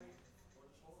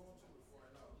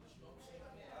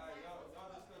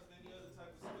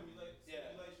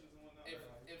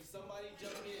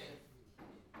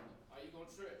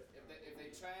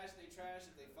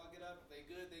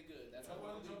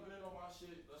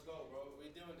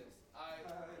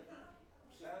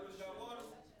Battlers got water?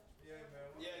 Yeah,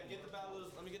 man. Yeah, get the battlers.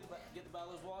 Let me get the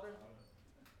battlers water.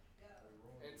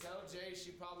 And tell Jay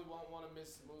she probably won't want to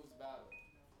miss Smoove's battle.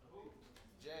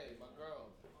 Jay, my girl.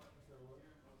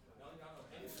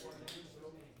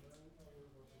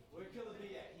 Where Killer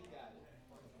B at? He got it.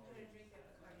 Look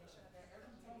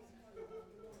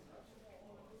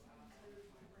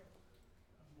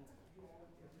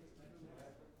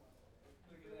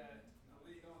at that.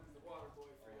 Lead on is the water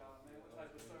boy for y'all, man. What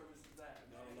type of service is that?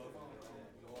 Alright,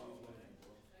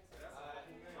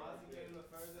 Mazi came the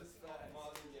furthest.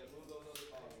 Mazi, yeah, move those other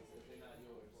bottles if they're not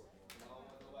yours. And I don't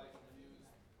want nobody confused.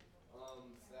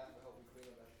 Staff will help me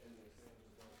clean up at the end of this.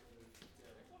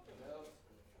 What else?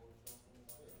 What's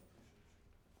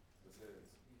his?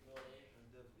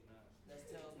 Definitely not. That's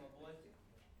Tails, my boy.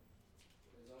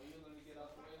 It's on you. Let me get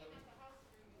out the way. Let me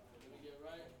get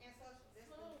right. And so this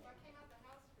is what came out the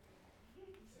house for you.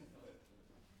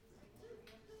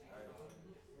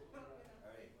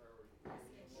 Hey.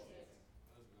 Let's go.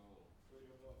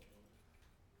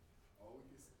 Oh, we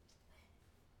can see.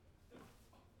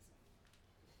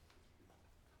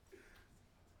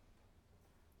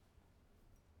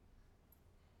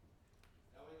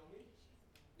 That wait on me?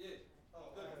 Yeah.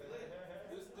 Oh, good.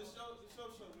 This show,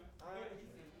 man. Alright.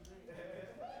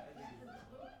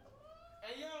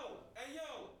 Hey yo,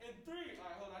 in 3.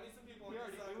 Alright, hold on. I need some people on this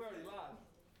side. We already live.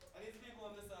 I need some people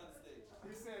on this side of the stage.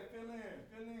 He said, fill in.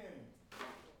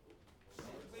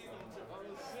 Please don't trip. Oh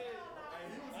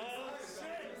Hey,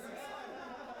 shit.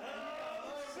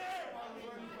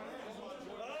 he was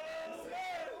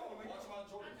Watch my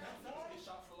Jordan get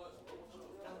shot for lunch.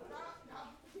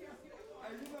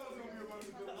 Hey, you know it's gonna be a bunch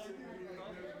of good shit.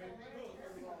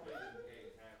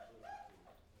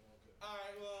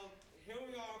 Alright, well, here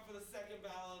we are for the second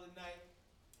battle of the night.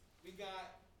 We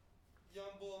got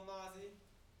Young Bull Mazi,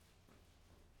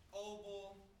 Old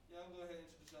Bull. Y'all go ahead and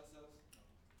introduce yourselves.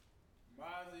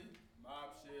 Mazi,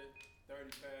 mob shit, 30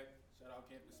 pack, shout out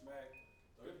Campus Smack.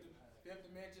 Fifth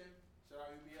Dimension, shout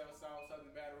out UBL South,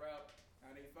 Southern Battle Rap.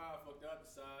 985, fuck the other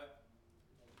side.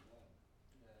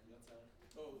 Yeah, your turn.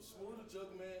 Oh, Smoove the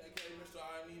Juugman, aka Mr.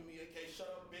 I Need Me, aka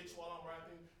Shut Up Bitch while I'm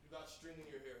rapping. You got string in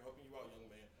your hair, helping you out, young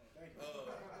man. Thank you.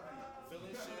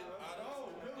 Feeling shit out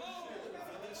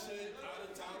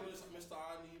of towners, Mr.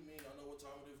 I Need Me. I know what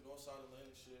time it is, North Side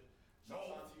Atlanta shit.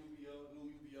 Shout out to UBL, new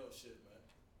UBL shit, man.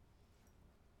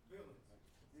 Feelings.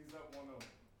 He's up 1-0.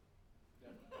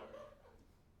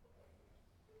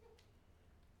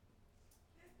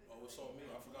 Oh, it's on me.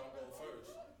 I forgot I'm going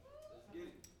first. Let's get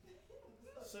it.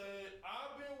 Said,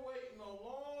 I've been waiting a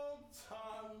long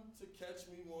time to catch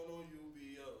me one on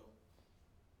UBL.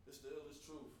 It's the illest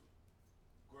truth.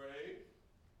 Greg,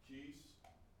 Keys,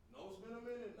 know it's been a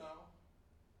minute now.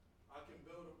 I can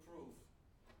build a proof.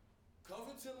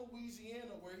 Covington,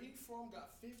 Louisiana, where he from,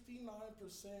 got 59%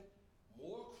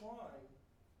 more crime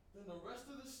than the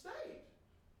rest of the state.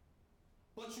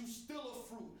 But you still a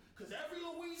fruit, cause every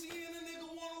Louisiana nigga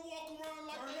wanna walk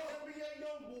around like the NBA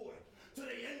young boy, till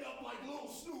they end up like Lil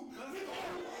Snoop.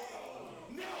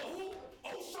 Nigga, who?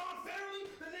 O'Shawn Fairley,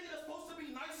 the nigga that's supposed to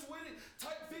be nice with it,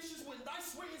 type vicious with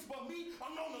nice swings, but me,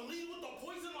 I'm known to lead with the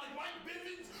poison like Mike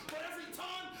Bivens. But every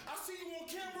time I see you on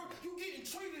camera, you getting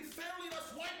treated fairly.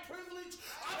 That's white privilege.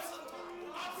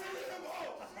 I'm feeling him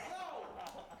up.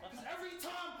 Cause every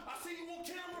time I see you on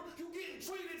camera, you getting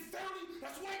treated fairly.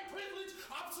 That's white privilege.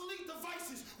 Obsolete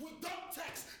devices with dump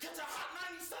text. Catch a hot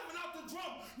 97 out the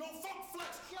drum. No funk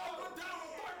flex. I run down on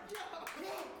third.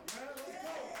 Man, let's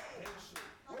go.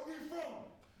 Where we from?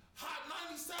 Hot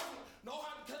 97. No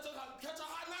hot, catch a hot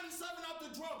 97 out the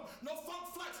drum. No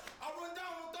funk flex. I run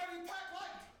down on 30 pack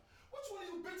like. Which one of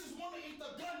you bitches want to eat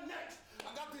the gun next?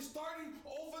 I got this 30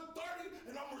 over 30,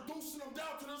 and I'm reducing them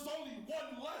down to there's only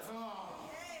one left.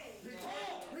 He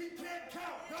can't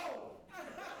count, go!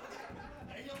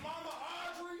 And your mama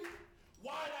Audrey,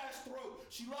 wide ass throat.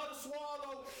 She love to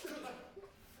swallow.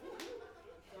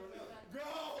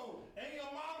 Go! And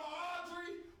your mama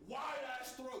Audrey, wide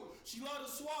ass throat. She love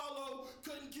to swallow.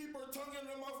 Couldn't keep her tongue in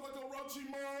her mouth like a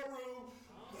Orochimaru.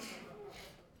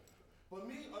 But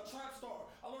me, a trap star.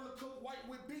 I learned to cook white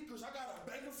with beakers. I got a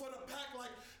banger for the pack,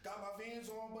 like got my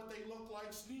Vans on, but they look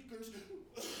like sneakers.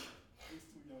 He's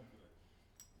too young for that.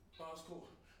 That's cool.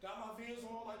 Got my Vans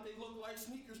on like they look like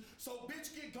sneakers. So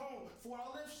bitch, get gone. For I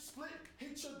lift split,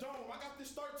 hit your dome. I got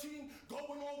this 13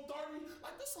 going on 30.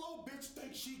 Like this little bitch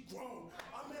thinks she grown.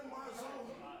 I'm in my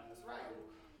zone. That's right.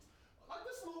 Like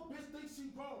this little bitch thinks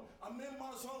she grown. I'm in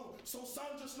my zone. So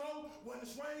son, just know when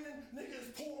it's raining, nigga is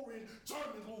pouring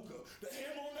German Luger. The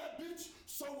hammer on that bitch,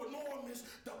 so enormous,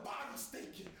 the body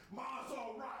stinking. Mazi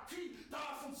alright, he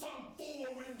died from something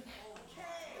foreign.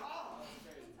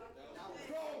 Okay.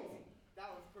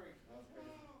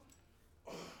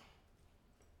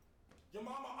 Your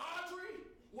mama Audrey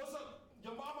was a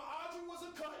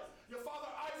cut. Your father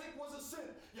Isaac was a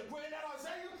sin. Your granddad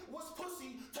Isaiah was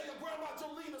pussy. Tell your grandma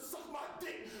Jolene to suck my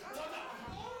dick. Tell them.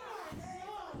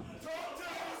 I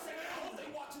hope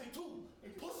they watching it too.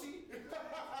 Pussy.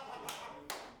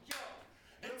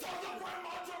 And tell your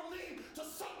grandma Jolene to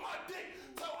suck my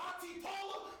dick. Tell Auntie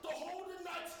Paula to hold the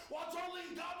nuts while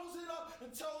Jolene gobbles it up.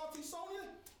 And tell Auntie Sonia,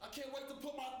 I can't wait to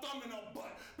put my thumb in her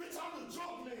butt. Bitch, I'm the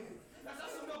drug man. That's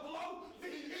SMOOVE.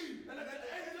 And at the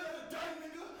end of the day,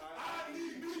 nigga, I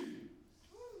need me.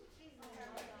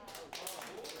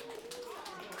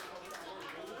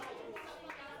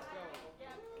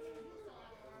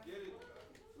 Get it.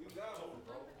 We got him,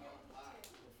 bro.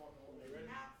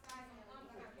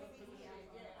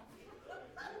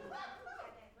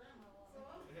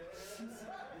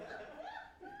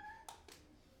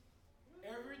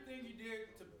 Everything you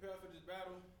did to prepare for this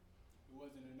battle, it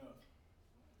wasn't enough.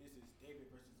 This is David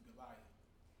versus Goliath.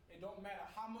 It don't matter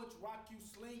how much rock you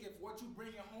sling if what you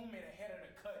bring home ain't ahead of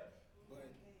the cut.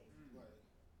 But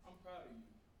I'm proud of you.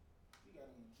 You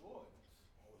got on Jordans.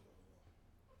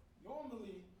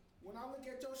 Normally, when I look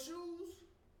at your shoes,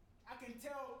 I can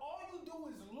tell all you do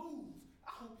is lose.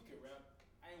 I hope you can rap.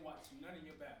 I ain't watching none of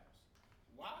your battles.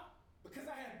 Why? Because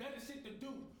I had better shit to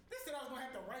do. They said I was gonna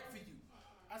have to write for you.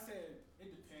 I said,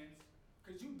 it depends.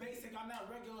 Cause you basic, I'm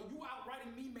not regular. You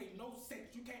outwriting me made no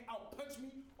sense. You can't out-punch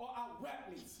me or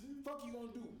out-rap me. Fuck you gonna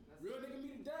do? Real nigga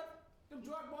me to death? Them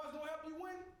drug bars gonna help you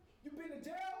win? You been to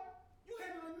jail? You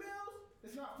handling meals?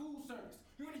 It's not food service.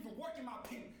 You don't even work in my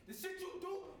pen. The shit you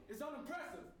do is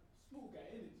unimpressive. Smoove got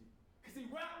energy. Cause he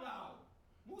rap loud.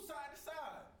 Move side to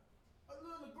side. A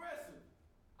little aggressive.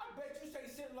 I bet you say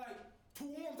shit like, 2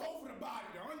 arms over the body,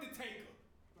 the Undertaker.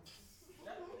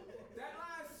 That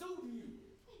line's suiting you.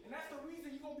 And that's the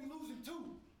reason you're gonna be losing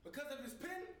too. Because of his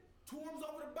pen, 2 arms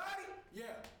over the body,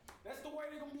 yeah. That's the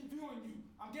way they're gonna be viewing you.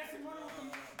 I'm guessing money was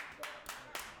the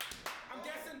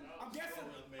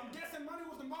money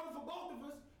was the motive for both of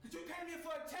us. Cause you came here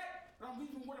for a check, but I'm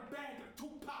leaving with a bag of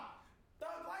 2 pop.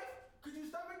 Thug life? Could you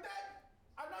stomach that?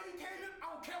 I know you came in,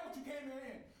 I don't care what you came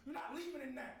here in. You're not leaving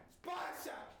in that. Spine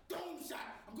shot, dome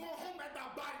shot. I'm going home after I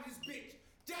body this bitch.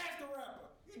 Jazz the rapper,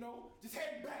 you know, just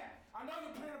heading back. I know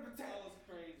you're planning to protect. That was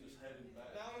crazy. Just heading back.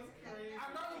 That was crazy. I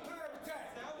know you're planning to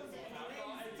protect. That was crazy.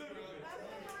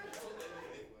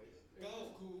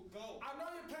 Go, cool, go. I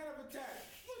know you're planning to protect.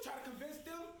 You try to convince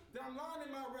them that I'm lying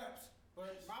in my reps.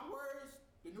 But my words,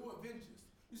 the new Avengers.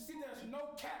 You see, there's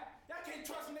no cap. Y'all can't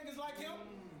trust niggas like him.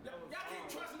 Y'all can't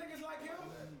trust niggas like him.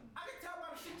 I can tell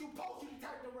by the shit you post, you the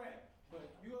type to rap. But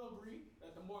you'll agree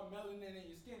that the more melanin in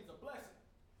your skin is a blessing.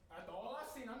 After all I've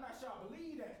seen, I'm not sure I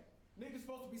believe that. Niggas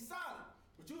supposed to be solid,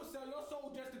 but you'll sell your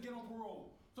soul just to get on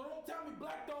parole. So don't tell me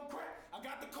black don't crack. I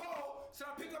got the call. Should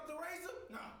I pick up the razor?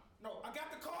 No. I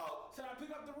got the call. Should I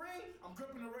pick up the ring? I'm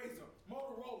gripping the razor.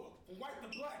 Motorola, from white to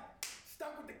black.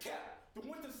 Stuck with the cap, the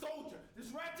Winter Soldier.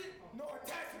 This ratchet, no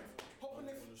attachments.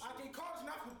 Hoping if I get caught, it's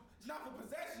not for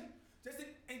possession. Just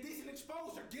indecent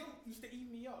exposure. Guilt used to eat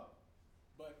me up.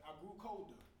 But I grew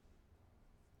colder.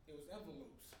 It was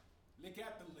envelopes. Lick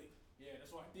after lick. Yeah,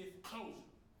 that's what I did for closure.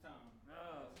 Time.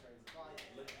 Oh,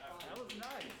 that was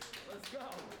nice. Let's go.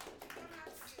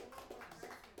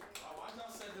 Why'd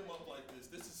y'all set him up like this?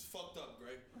 This is fucked up,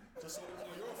 Greg. Just so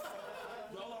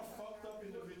y'all are fucked up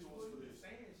individuals for this.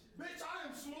 Bitch, I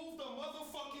am Smoove the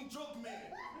motherfucking Juugman.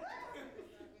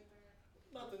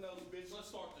 Nothing else, bitch. Let's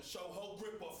start the show. Ho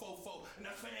grip or fofo. And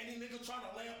that's for any nigga trying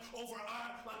to lamp over an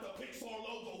eye like the Pixar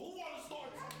logo. Who wanna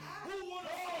start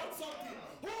something?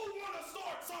 Who wanna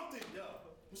start something? Yeah.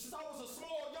 Since I was a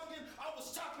small youngin', I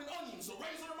was chopping onions. A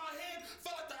razor in my hand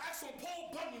felt like the axe on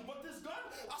Paul Bunyan. But this gun,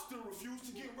 I still refuse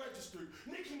to get registered.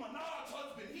 Nicki Minaj's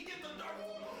husband, he get the dirt.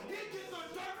 He get the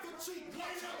dirt for cheap.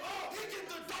 Clean him up. He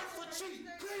get the dirt for cheap.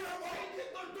 Clean him up. He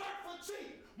get the dirt for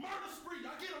cheap. Murder spree,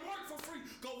 I get a work for free.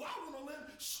 Go out on a limb,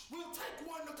 we'll take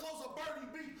one to close a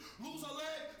birdie beat. Lose a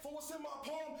leg for what's in my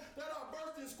palm that I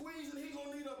birthed and squeezed, and he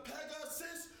gon' need a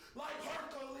Pegasus like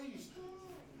Hercules.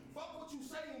 Fuck what you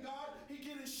saying, God. He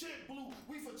get his shit blue.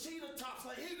 We for cheetah tops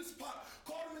like heaters pop.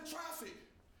 Caught him in traffic.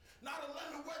 Not a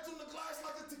lemon wedge on the glass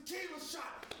like a tequila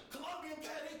shot. Colombian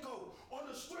Perico on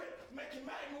the strip making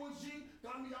mad noise, G.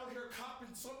 Got me out here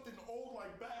copping something old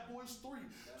like Bad Boys 3.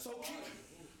 So keep...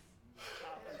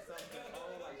 Copping something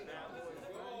old like Bad Boys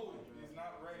 3. He's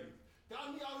not ready.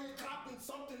 Got me out here copping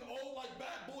something old like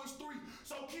Bad Boys 3.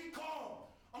 So keep calm.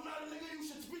 I'm not a nigga you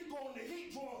should speak on. The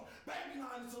heat drum. Baby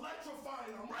 9 is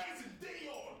electrifying. I'm raising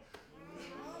Dion.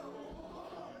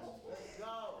 Let's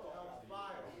go. That was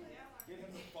fire. Get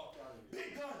him the fuck out of here.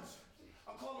 Big guns.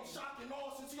 I'm calling shock and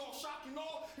all. Since he all shock and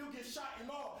all, he'll get shot and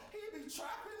all. He be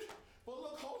trapping, but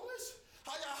look homeless?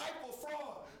 How y'all hype a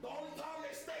fraud? The only time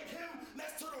they stake him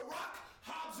next to the Rock,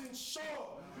 Hobbs and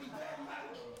Shaw. He dead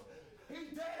mad.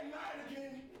 He dead mad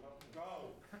again.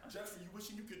 Go. Jeffrey, you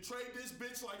wishing you could trade this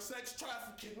bitch like sex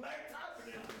trafficking. Leg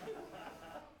tapping it.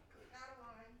 Out of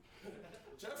line.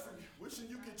 Jeffrey,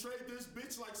 wishing you could trade this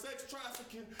bitch like sex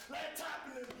trafficking. Leg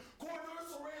tapping him. Corner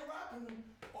saran wrapping him.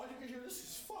 All you can hear, this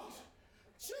is fucked.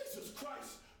 Jesus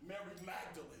Christ. Mary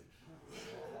Magdalene.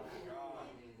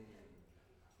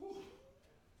 Whew.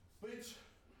 Bitch,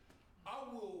 I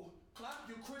will clap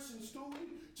your Christian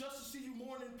student just to see you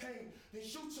more in pain, then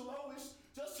shoot your Lois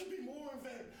just to be more in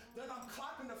vain. Then I'm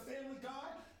clapping the Family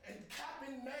Guy and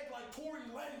capping Meg like Tory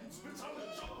Lanez. Bitch, I'm a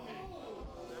joke man.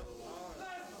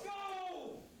 Let's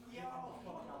go! Yo.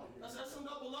 That's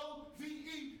SMOOVE.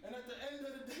 And at the end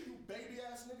of the day, you baby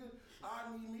ass nigga,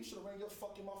 I need me. Should've ran your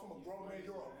fucking mouth. I'm a grown man.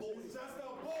 You're a boy. That's the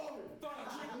boy.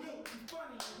 Drink milk. You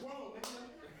funny. You grown, nigga.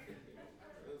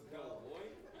 Let's go, boy.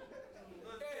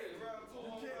 Hey, bro, You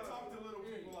can't talk to little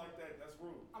people like that. That's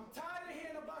rude. I'm tired of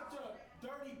hearing about your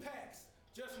dirty packs.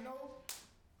 Just know,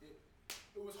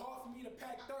 it was hard for me to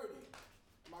pack 30.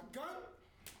 My gun,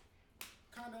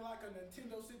 kind of like a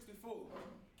Nintendo 64.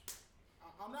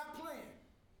 I'm not playing.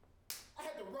 I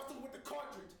had to wrestle with the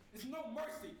cartridge. It's no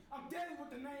mercy. I'm deadly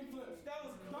with the name flips. That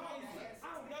was crazy.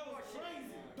 That was crazy.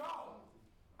 Dog.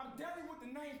 I'm deadly with the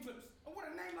name flips. And with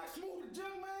a name like Smoove the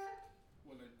Juugman,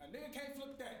 well, a nigga can't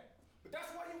flip that. But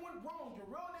that's why you went wrong. Your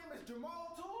real name is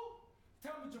Jamal too?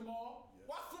 Tell me, Jamal,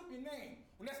 why flip your name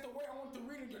when that's the way I want to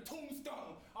read in your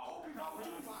tombstone? I hope you know what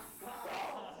you be. I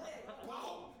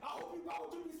hope you know what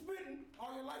you be spitting.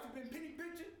 All your life you've been penny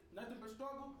bitching, nothing but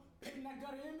struggle, picking that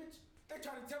gutter image. They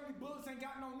try to tell me bullets ain't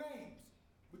got no names,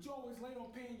 but you always late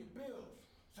on paying your bills.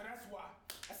 So that's why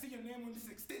I see your name on this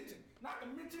extension. Not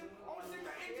to mention, I want to see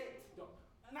that engine.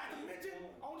 Not to mention,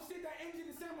 I want to see that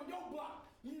engine the same on your block.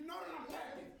 You know that I'm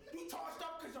capping. You charged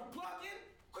up because you're plugged in?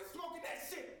 Quit smoking that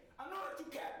shit. I know that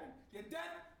you capping. Your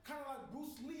death, kind of like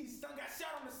Bruce Lee's son got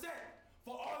shot on the set.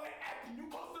 For all that acting, you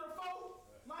close to the foe?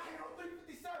 My hand on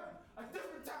 357. A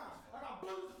different time. I got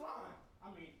bullets flying.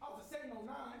 I mean, I was a 709.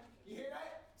 You hear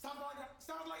that? Sounds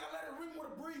like I let it ring with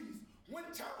a breeze.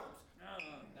 Wind chimes. Get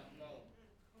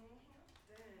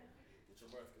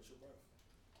your breath.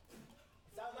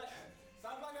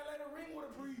 Sounds like I let it ring with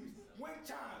a breeze. Wind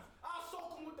chimes. I'll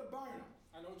soak him with the burner.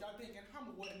 I know what y'all thinking.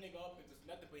 I'ma wet a nigga up if it's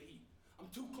nothing but heat. I'm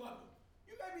too clever.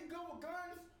 You may be good with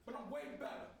guns, but I'm way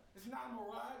better. It's not a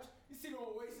mirage. You see the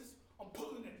oasis? I'm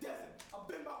pulling the desert. I've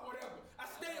been about whatever. I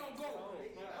stay on go.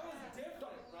 That was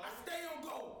different, bro. I stay on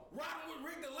go. Riding with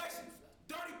rigged elections.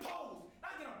 Dirty pose.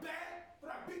 I get a bag,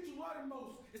 but I beat you more than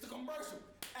most. It's a commercial.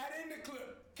 Add in the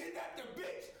clip. Kidnap the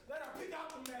bitch. Let her pick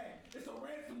out the man. It's a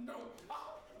ransom note.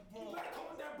 You better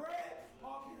come with that bread.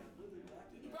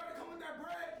 You better come with that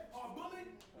bread or bullet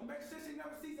and make sure she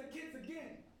never sees her kids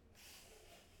again.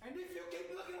 And if you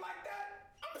keep looking like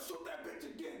that, I'ma shoot that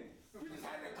bitch again. You just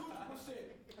had that crucible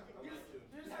shit. You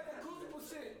just had that crucible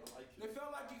shit. They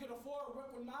felt like you could afford to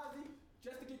work with Mazi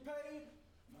just to get paid.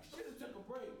 You should've took a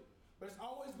break. But it's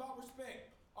always about respect.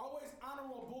 Always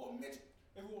honorable Mitch.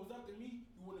 If it was up to me,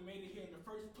 you would've made it here in the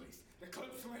first place. The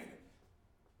clip's landed.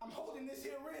 I'm holding this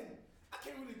here in. I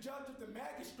can't really judge if the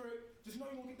magistrate. Just know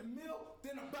you gonna get the meal,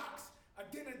 then a box, a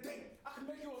dinner date. I can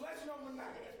make you a legend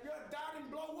overnight. You'll die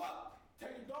and blow up. Tell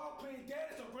your dog playing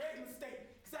dead is a grave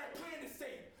mistake. Cause I ain't playing it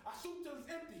safe. I shoot till it's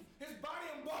empty. His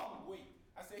body embalmed. Wait,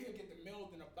 I say he'll get the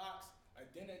meal, then a box, a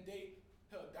dinner date.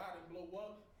 He'll die and blow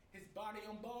up. His body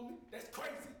embalming. That's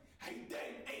crazy. He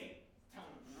dead in 8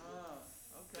 times.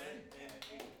 Okay.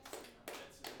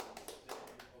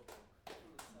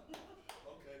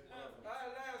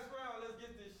 Alright, last round. Let's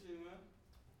get this shit, man.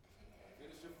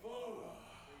 Finish your food.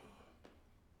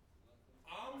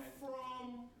 I'm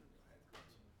from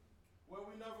where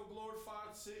we never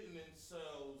glorified sitting in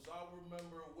cells. I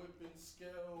remember whipping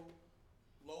scale,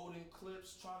 loading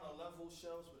clips, trying to level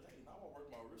shells, but hey, now I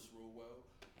work my wrist real well.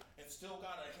 And still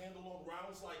got a handle on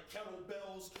rounds like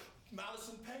kettlebells. Malice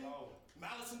and Pain?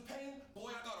 Malice and Pain?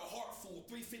 Boy, I got a heart full,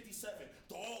 357.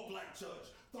 The all-black judge,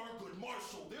 Thurgood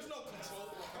Marshall. There's no control.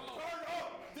 Turn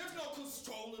up! There's no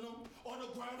controlling them. On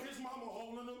the ground, his mama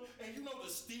holding them. And you know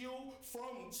the steel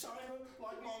from China,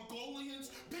 like Mongolians?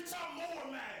 Bitch, I'm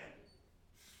more mad.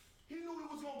 He knew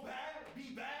it was gonna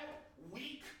be bad,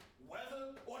 weak,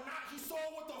 weather, or not. He saw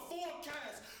what the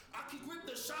forecast. I could grip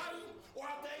the shotty, or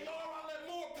out the AR, I let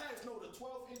more pass. No, the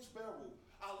 12-inch barrel.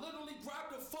 I literally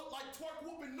grabbed the foot like twerk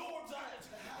whooping Norb's ass.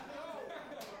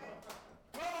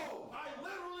 Bro, I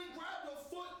literally grabbed the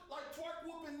foot like twerk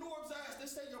whooping Norb's ass. They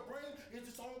say your brain is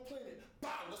its own planet.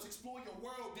 Bow, let's explore your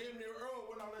world damn near Earl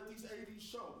when I let these 80s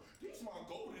show. These my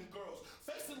golden girls.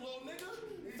 Face it, little nigga.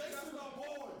 Face it, little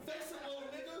boy. Face it,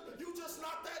 little nigga. You just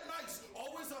not that nice.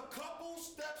 Always a couple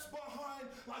steps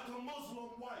behind like a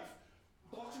Muslim wife.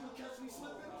 Thought you would catch me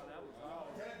slipping?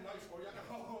 Dead nice, boy. Y'all got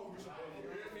you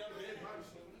hear me? I'm dead nice.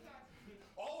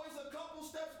 Always a couple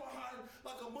steps behind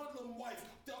like a Muslim wife.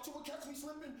 Thought you would catch me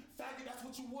slipping? Faggot, that's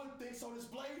what you would think. So this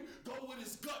blade, go with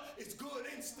his gut. It's good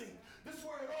instinct. This is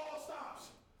where it all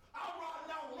stops. I'm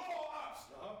riding out with all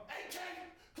ops. AK,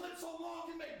 clip so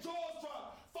long you make jaws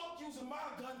drop. Fuck using my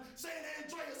gun. Saying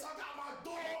Andreas, I got my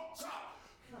dog chop.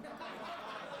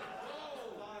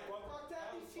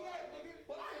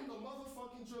 But I am the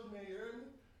motherfucking Juugman, you hear me?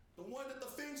 The one that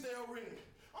the things they'll ring.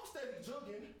 I'm steady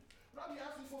jugging, but I be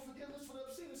asking for forgiveness for the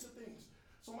obsceneness of things.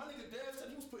 So my nigga Dad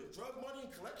said he was putting drug money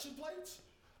in collection plates.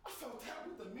 I felt that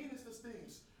with the meanest of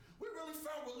things. We really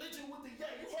found religion with the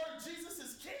yeah. You heard Jesus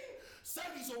is king?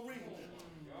 Semis will ring.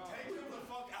 Take him the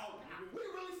fuck out. We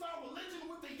really found religion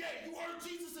with the yeah. You heard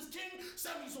Jesus is king?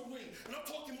 Semis will ring. And I'm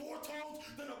talking more tones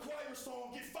than a choir song.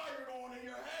 Get fired on in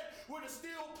your head with a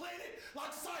steel planet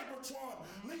like Cybertron.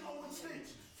 Lilo and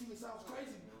Stitch. See, it sounds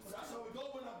crazy, but that's how we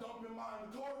go when I dump your mind.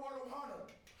 The core word of honor.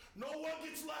 No one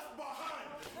gets left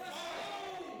behind.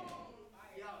 Oh!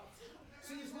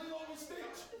 See, it's Lilo and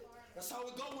Stitch. That's how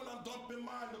it go when I'm dumping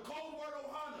mine. The cold word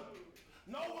Ohana.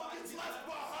 No one gets left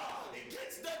behind. It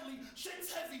gets deadly.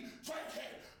 Shit's heavy. Drink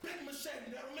head. Big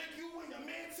machete. That'll make you and your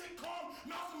man sitcom.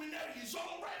 Malcolm and Eddie is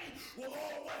already. Well,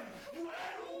 already. You an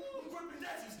animal with gripping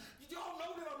daisies. Y'all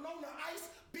know that I'm known to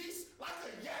ice beast like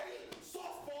a Yeti.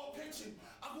 Softball pitching.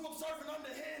 I grew up serving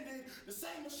underhanded. The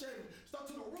same machete.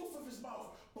 Stuck to the roof of his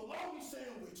mouth. Bologna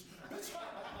sandwich. Bitch.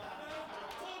 Fuck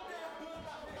that.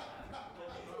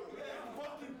 I'm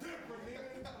fucking different,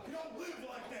 nigga. You don't live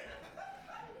like that.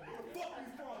 Where the fuck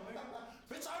you from, nigga?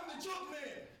 Bitch, I'm the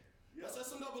Juugman. That's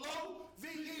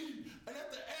S-M-O-O-V-E. And at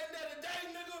the end of the day,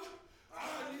 nigga, I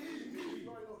need me. You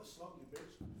already know the slogan,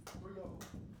 bitch. Bring up.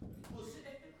 Pussy.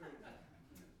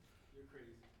 You're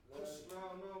crazy. Let's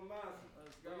go, Mazi.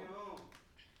 Let's go. Bring it home.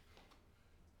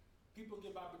 People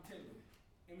get by pretending,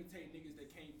 imitate niggas they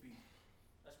can't be.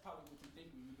 That's probably what you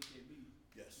think when you look at me.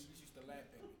 Yes. Niggas used to laugh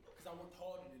at me. Cause I worked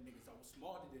harder than niggas, I was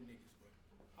smarter than niggas, but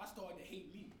I started to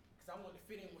hate me. Cause I wanted to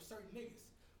fit in with certain niggas.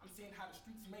 I'm seeing how the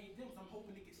streets made them, so I'm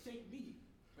hoping it can shape me.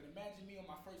 But imagine me on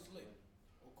my first lick,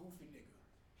 a goofy nigga,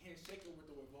 handshaking with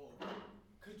a revolver.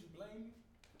 Could you blame me?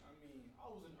 I mean, I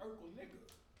was an Urkel nigga.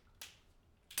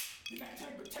 Then that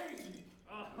chamber changed me.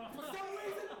 For some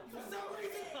reason, shut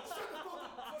the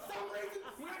fuck up. For some reason,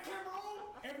 when I came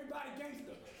home, everybody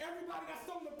gangster. Everybody got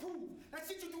something to prove. That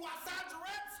shit you do outside your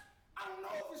raps, I don't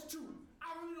know if it's true.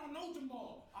 I really don't know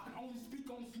Jamal. I can only speak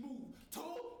on Smoove.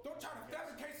 Two, don't try to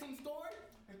fabricate some story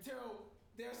until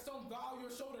there's some value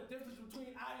or show the difference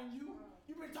between I and you.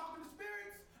 You been talking to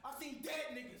spirits? I've seen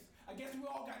dead niggas. I guess we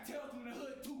all got tails from the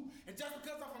hood too. And just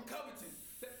because I'm from Covington,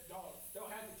 dog,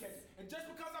 they'll have to catch it. And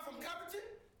just because I'm from Covington,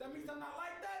 that means I'm not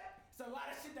like that? It's a lot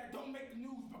of shit that don't make the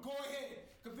news, but go ahead.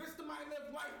 Convince them I ain't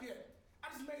lived life yet. I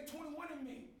just made 21 in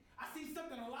me. I see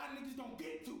something a lot of niggas don't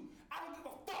get to. I don't give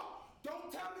a fuck.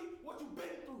 Don't tell me what you've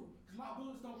been through. Cause my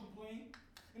bullets don't complain.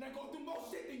 And I go through more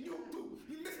shit than you do.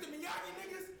 You Mr. Miyagi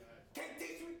niggas can't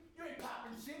teach me. You ain't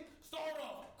popping shit. Start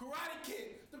off, Karate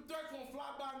Kid. The threats won't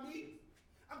fly by me.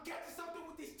 I'm catching something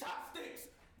with these chopsticks.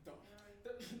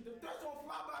 The threats won't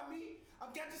fly by me. I'm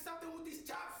catching something with these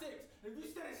chopsticks. If you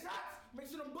sending shots, make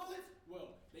sure them bullets,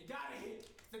 well, they gotta hit.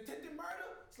 It's attempted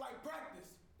murder, it's like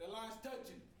practice. The line's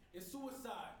touching. It's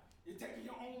suicide. You're taking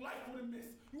your own life with a miss.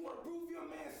 You wanna prove you're a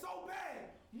man so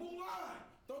bad. Mulan.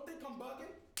 Don't think I'm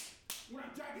bugging. When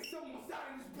I'm dragging someone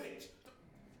side of this bitch.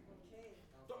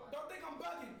 Don't think I'm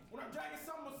bugging. When I'm dragging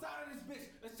someone side of this bitch,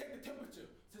 let's check the temperature.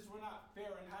 Since we're not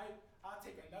Fahrenheit, I'll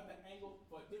take another angle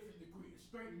for a different degree. It's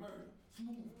straight murder.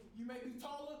 Smoove. You may be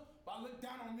taller, but I look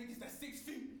down on niggas that's 6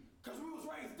 feet. Cause we was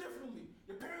raised differently.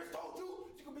 Your parents told you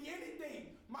could be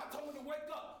anything. My told me to wake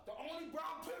up. The only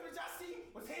brown privilege I see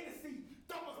was Hennessy.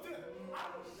 Dumb a fifth. They'll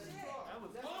have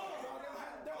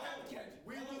to catch it.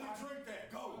 We really drink that.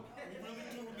 Go. We really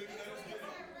do, nigga. Let us get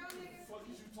it. What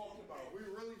is you talking about? We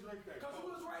really drink that. Cause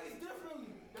we was raised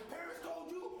differently. Your parents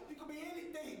told you could be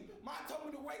anything. Mine told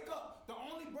me to wake up. The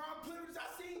only brown privilege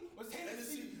I seen was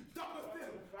Hennessy. Dumb a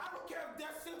fifth. I don't care if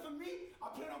that's sin for me.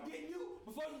 I plan on getting you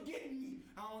before you getting me.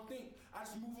 I don't think. I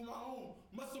just move on my own.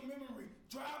 Muscle memory.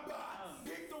 Drive by.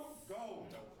 Pick the Go.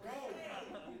 I don't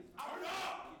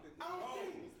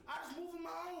think. I just move on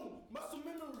my own. Muscle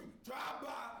memory. Drive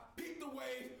by. Pick the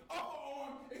wave. Upper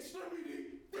arm.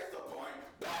 Extremity. Disappoint.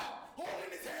 Bow. Hole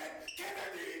in his head.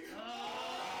 Kennedy.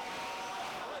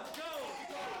 Let's go.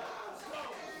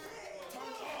 Turn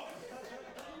it off.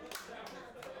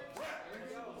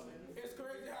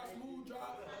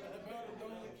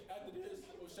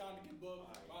 but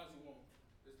Mazi won't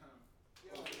this time.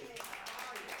 Hey,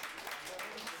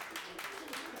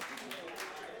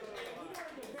 we got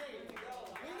a debate.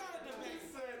 We got a debate.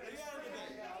 We got a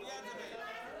debate. We got a debate.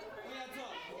 We got to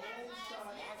talk. We got to talk.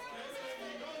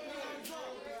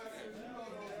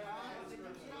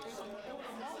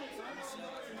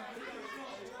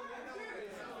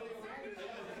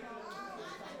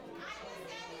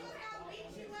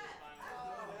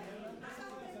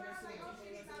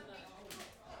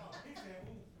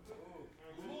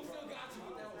 Smoove still got you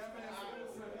with that one.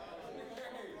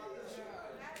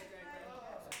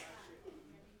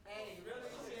 Hey,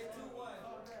 really? Shit, 2-1. 2-1,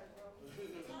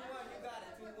 you got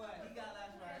it. 2-1. He got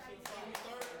last round. Shit,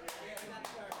 yeah, he got the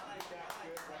third. I like that. I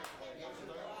like that.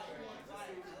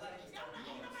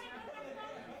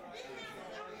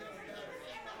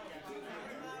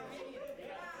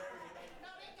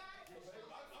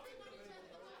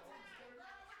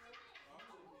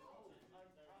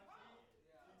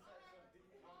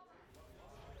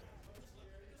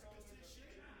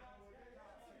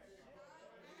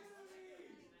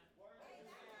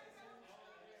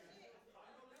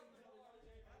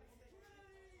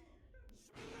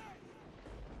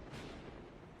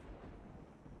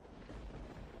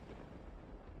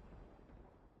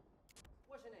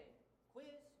 What's your name? Quiz?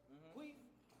 Queef?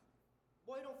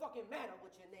 Boy, it don't fucking matter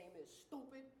what your name is,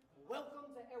 stupid.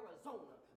 Welcome to Arizona.